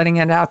walk or letting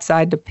it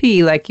outside to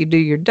pee like you do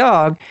your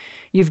dog,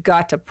 you've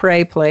got to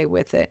prey play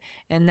with it.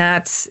 And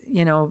that's,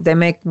 they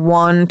make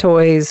wand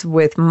toys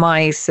with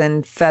mice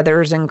and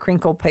feathers and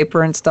crinkle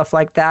paper and stuff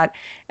like that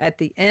at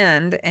the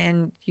end,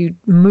 and you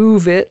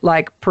move it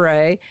like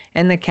prey,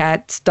 and the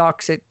cat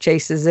stalks it,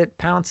 chases it,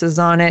 pounces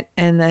on it,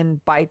 and then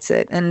bites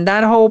it. And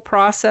that whole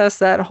process,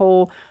 that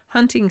whole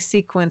hunting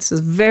sequence is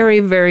very,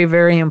 very,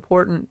 very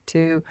important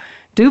to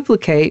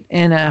duplicate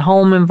in a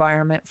home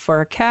environment for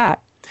a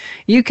cat.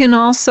 You can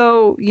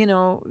also,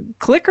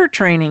 clicker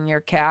training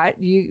your cat.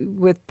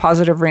 With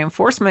positive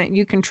reinforcement,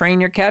 you can train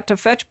your cat to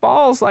fetch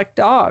balls like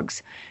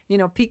dogs.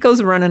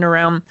 Pico's running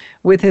around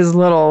with his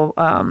little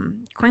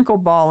crinkle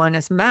ball in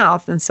his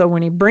mouth, and so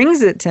when he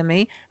brings it to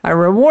me, I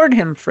reward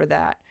him for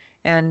that.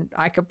 And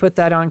I could put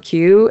that on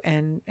cue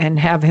and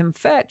have him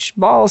fetch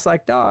balls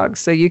like dogs.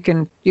 So you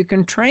can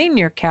train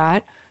your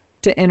cat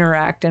to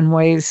interact in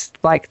ways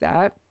like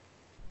that.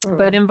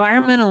 But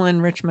environmental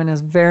enrichment is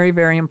very,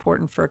 very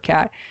important for a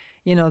cat.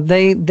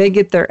 They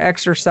get their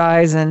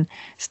exercise and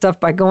stuff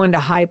by going to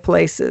high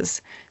places.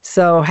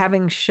 So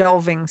having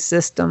shelving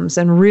systems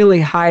and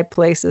really high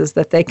places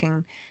that they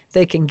can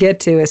get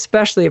to,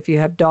 especially if you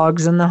have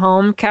dogs in the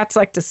home. Cats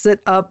like to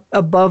sit up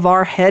above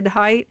our head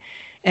height,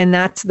 and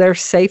that's their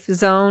safe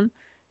zone.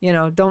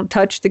 Don't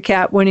touch the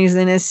cat when he's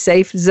in his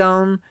safe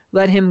zone.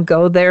 Let him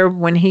go there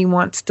when he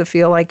wants to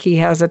feel like he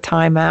has a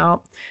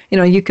timeout.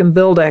 You can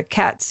build a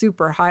cat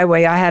super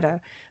highway. I had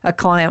a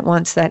client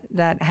once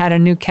that had a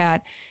new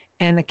cat,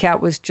 and the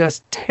cat was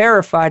just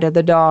terrified of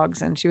the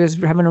dogs, and she was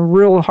having a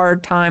real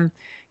hard time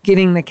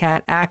getting the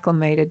cat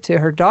acclimated to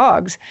her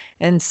dogs.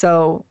 And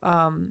so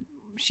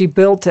she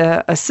built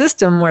a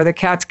system where the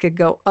cats could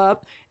go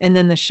up, and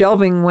then the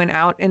shelving went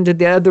out into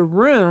the other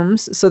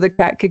rooms so the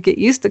cat could get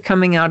used to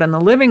coming out in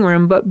the living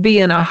room but be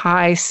in a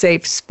high,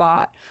 safe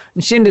spot.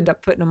 And she ended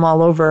up putting them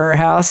all over her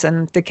house,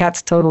 and the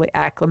cat's totally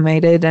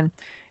acclimated, and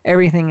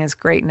everything is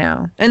great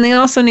now. And they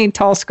also need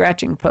tall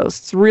scratching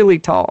posts, really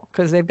tall,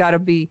 because they've got to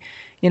be,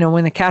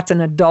 when the cat's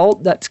an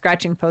adult, that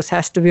scratching post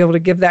has to be able to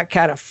give that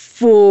cat a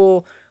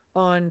full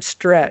on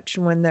stretch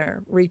when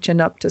they're reaching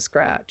up to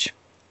scratch.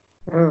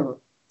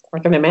 I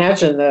can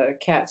imagine the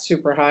cat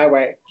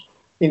superhighway,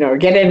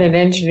 get in an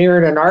engineer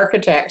and an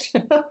architect.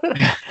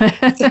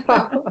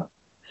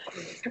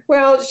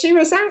 Well, she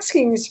was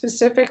asking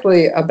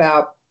specifically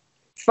about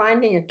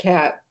finding a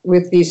cat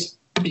with these,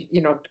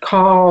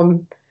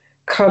 calm,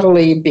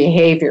 cuddly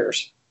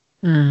behaviors.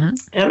 Mm-hmm.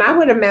 And I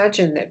would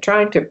imagine that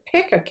trying to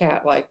pick a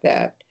cat like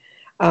that,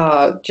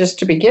 just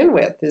to begin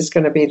with, is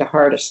going to be the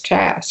hardest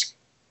task.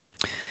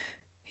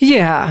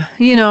 Yeah.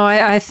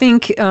 I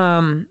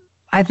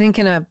think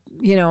in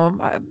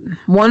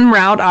one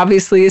route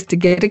obviously is to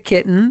get a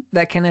kitten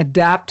that can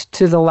adapt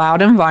to the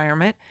loud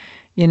environment,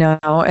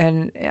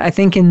 and I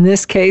think in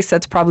this case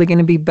that's probably going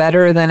to be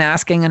better than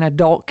asking an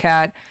adult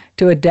cat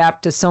to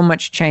adapt to so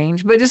much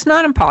change, but it's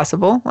not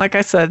impossible. Like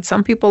I said,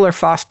 some people are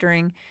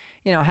fostering,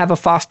 have a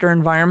foster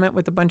environment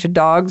with a bunch of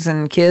dogs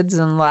and kids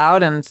and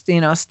loud and,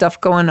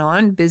 stuff going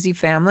on, busy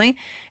family.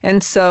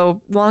 And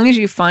so long as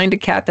you find a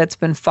cat that's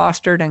been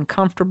fostered and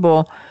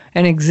comfortable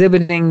and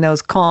exhibiting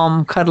those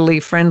calm, cuddly,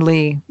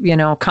 friendly,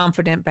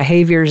 confident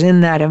behaviors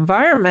in that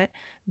environment,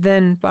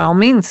 then by all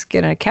means,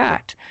 get a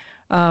cat.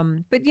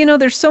 But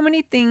there's so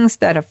many things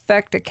that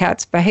affect a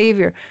cat's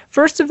behavior.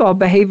 First of all,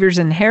 behavior's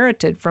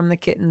inherited from the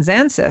kitten's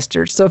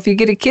ancestors. So if you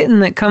get a kitten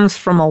that comes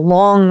from a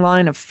long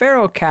line of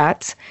feral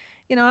cats,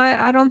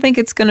 I don't think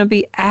it's going to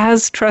be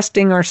as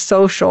trusting or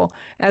social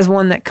as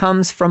one that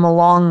comes from a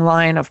long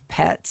line of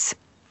pets.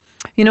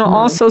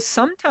 Also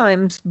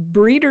sometimes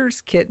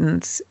breeders'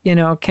 kittens,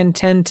 can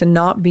tend to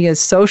not be as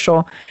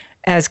social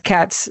as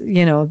cats,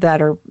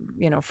 that are,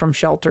 from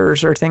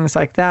shelters or things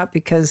like that,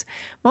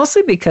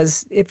 mostly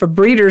because if a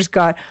breeder's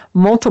got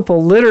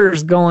multiple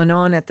litters going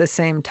on at the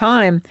same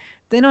time,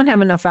 they don't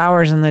have enough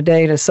hours in the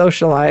day to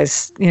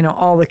socialize,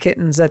 all the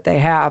kittens that they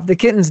have. The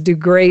kittens do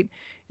great,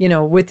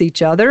 with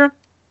each other.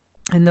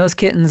 And those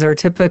kittens are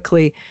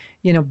typically,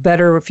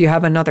 better if you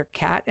have another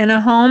cat in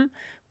a home.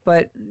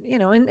 But,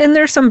 and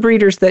there's some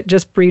breeders that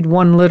just breed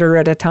one litter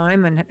at a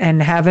time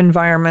and have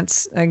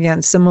environments,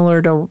 again,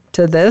 similar to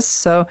this.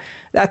 So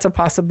that's a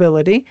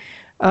possibility.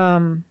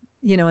 And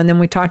then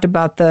we talked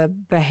about the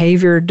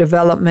behavior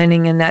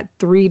developmenting in that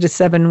 3 to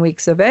 7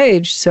 weeks of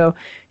age. So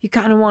you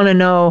kind of want to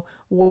know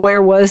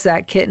where was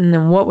that kitten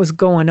and what was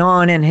going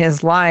on in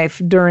his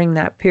life during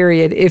that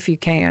period, if you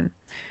can,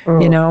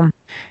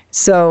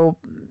 So,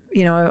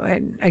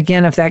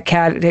 again, if that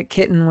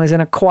kitten was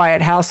in a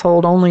quiet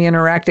household, only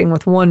interacting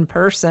with one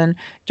person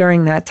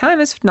during that time,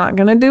 it's not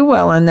going to do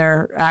well in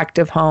their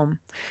active home.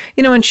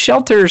 And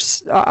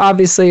shelters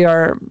obviously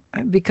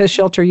because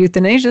shelter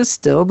euthanasia is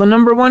still the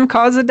number one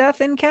cause of death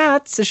in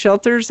cats. The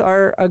shelters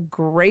are a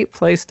great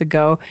place to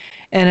go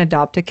and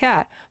adopt a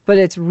cat. But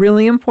it's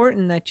really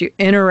important that you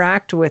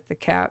interact with the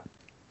cat.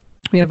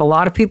 We have a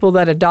lot of people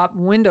that adopt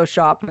window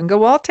shop and go,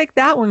 well, I'll take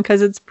that one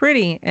because it's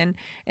pretty and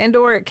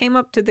or it came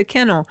up to the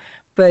kennel.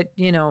 But,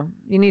 you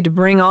need to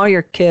bring all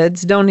your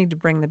kids. Don't need to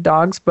bring the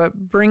dogs,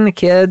 but bring the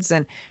kids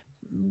and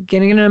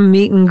get in a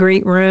meet and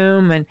greet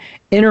room and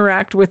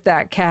interact with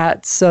that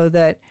cat so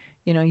that,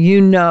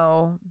 you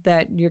know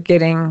that you're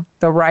getting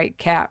the right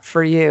cat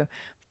for you.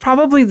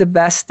 Probably the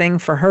best thing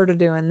for her to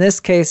do in this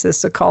case is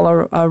to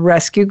call a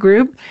rescue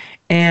group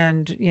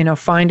and,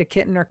 find a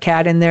kitten or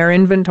cat in their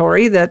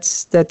inventory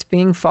that's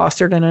being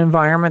fostered in an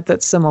environment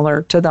that's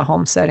similar to the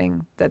home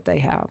setting that they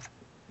have.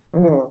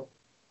 Well,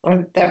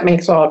 that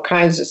makes all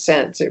kinds of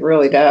sense. It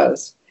really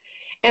does.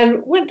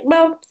 And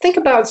think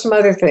about some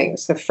other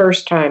things the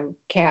first-time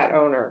cat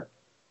owner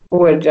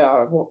would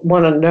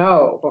want to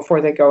know before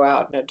they go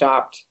out and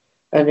adopt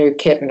a new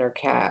kitten or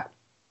cat.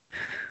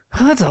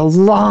 That's a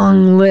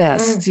long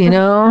list,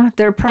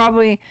 They're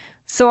probably...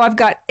 So I've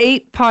got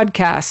 8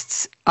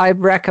 podcasts I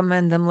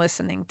recommend them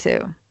listening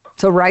to.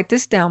 So write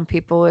this down,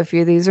 people, if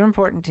these are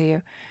important to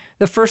you.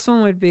 The first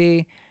one would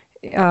be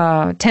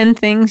 10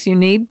 things you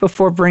need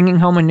before bringing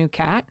home a new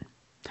cat,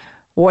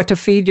 what to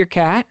feed your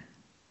cat,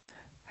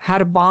 how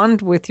to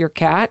bond with your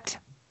cat,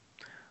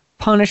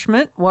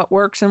 punishment, what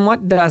works and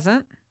what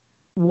doesn't,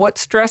 what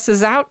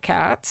stresses out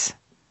cats,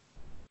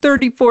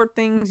 34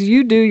 things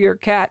you do your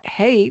cat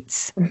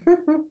hates,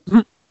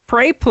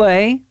 prey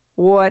play,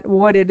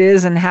 what it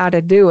is and how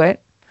to do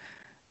it,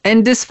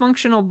 and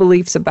dysfunctional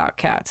beliefs about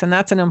cats. And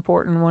that's an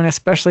important one,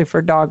 especially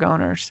for dog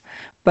owners.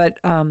 But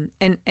and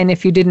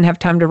if you didn't have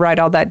time to write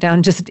all that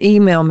down, just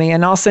email me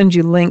and I'll send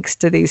you links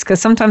to these, because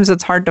sometimes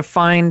it's hard to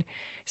find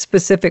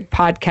specific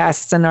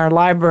podcasts in our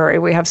library.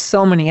 We have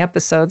so many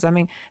episodes. I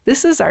mean,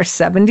 this is our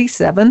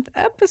 77th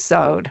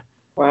episode.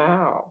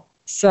 Wow.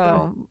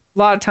 So a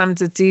lot of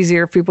times it's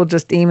easier if people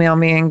just email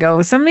me and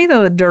go, send me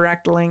the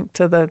direct link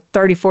to the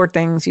 34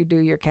 things you do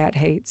your cat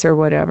hates or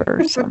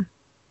whatever. So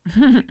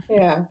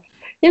yeah.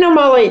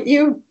 Molly,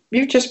 you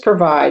just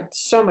provide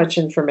so much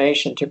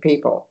information to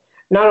people,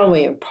 not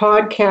only in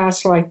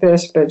podcasts like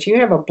this, but you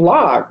have a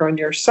blog on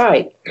your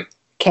site,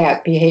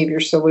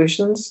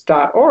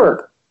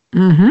 catbehaviorsolutions.org.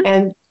 Mm-hmm.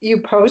 And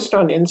you post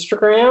on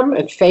Instagram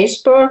and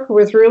Facebook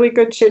with really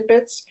good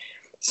tidbits.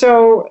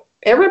 So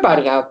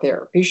everybody out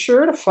there, be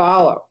sure to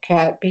follow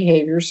Cat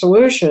Behavior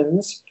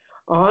Solutions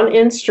on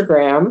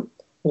Instagram,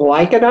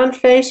 like it on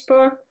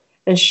Facebook,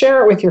 and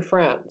share it with your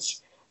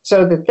friends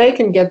so that they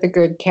can get the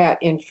good cat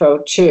info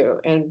too.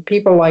 And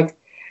people like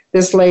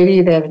this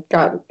lady that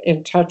got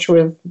in touch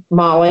with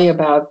Molly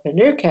about the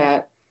new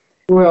cat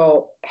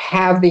will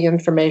have the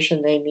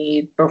information they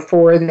need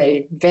before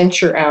they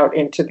venture out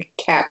into the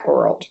cat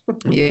world.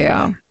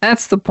 Yeah,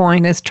 that's the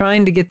point, is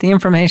trying to get the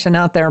information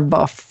out there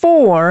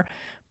before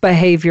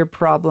behavior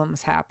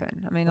problems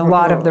happen. I mean, a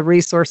lot of the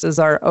resources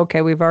are,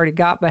 okay, we've already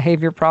got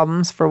behavior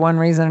problems for one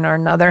reason or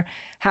another.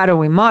 How do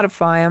we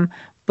modify them?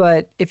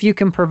 But if you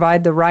can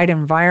provide the right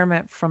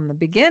environment from the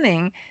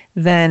beginning,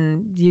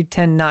 then you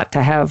tend not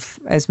to have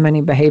as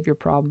many behavior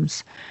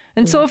problems.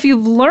 And so if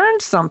you've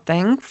learned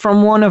something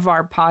from one of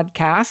our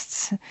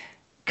podcasts,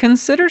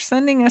 consider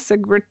sending us a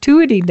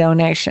gratuity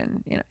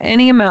donation.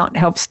 Any amount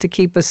helps to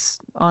keep us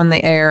on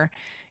the air.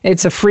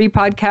 It's a free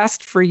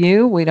podcast for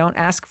you. We don't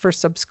ask for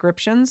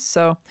subscriptions.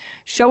 So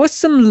show us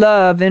some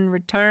love in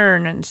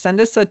return and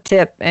send us a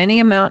tip. Any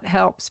amount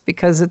helps,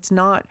 because it's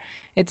not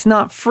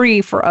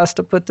free for us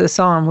to put this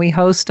on. We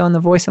host on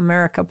the Voice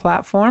America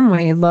platform.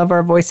 We love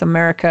our Voice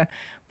America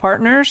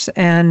partners,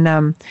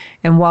 and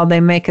while they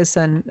make us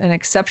an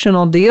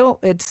exceptional deal,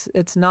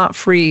 it's not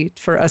free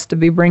for us to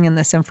be bringing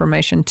this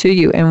information to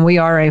you. And we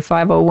are a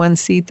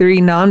 501c3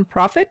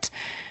 nonprofit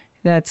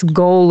that's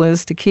goal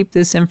is to keep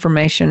this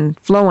information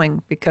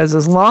flowing, because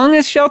as long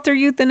as shelter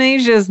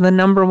euthanasia is the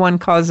number one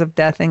cause of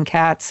death in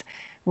cats,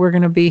 we're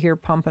going to be here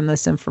pumping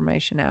this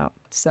information out.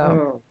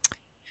 So,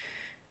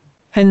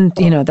 and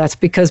that's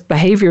because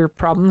behavior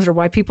problems are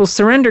why people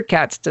surrender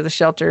cats to the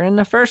shelter in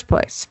the first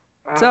place.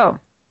 Wow. So,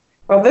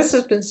 well, this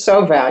has been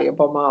so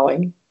valuable, Molly,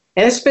 and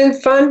it's been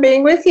fun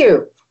being with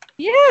you.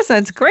 Yes,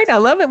 that's great. I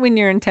love it when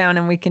you're in town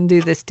and we can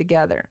do this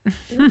together.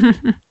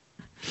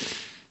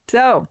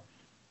 So,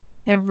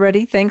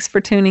 everybody, thanks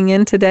for tuning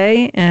in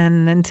today.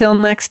 And until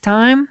next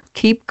time,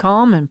 keep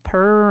calm and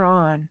purr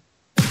on.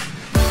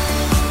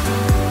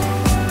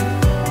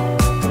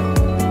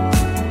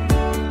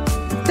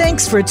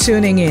 Thanks for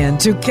tuning in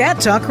to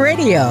Cat Talk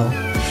Radio.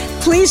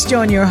 Please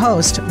join your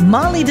host,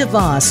 Molly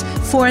DeVos,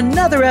 for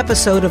another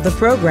episode of the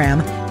program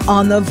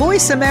on the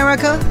Voice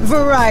America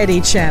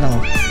Variety Channel.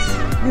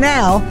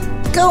 Now,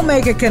 go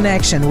make a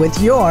connection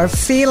with your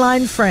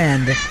feline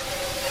friend.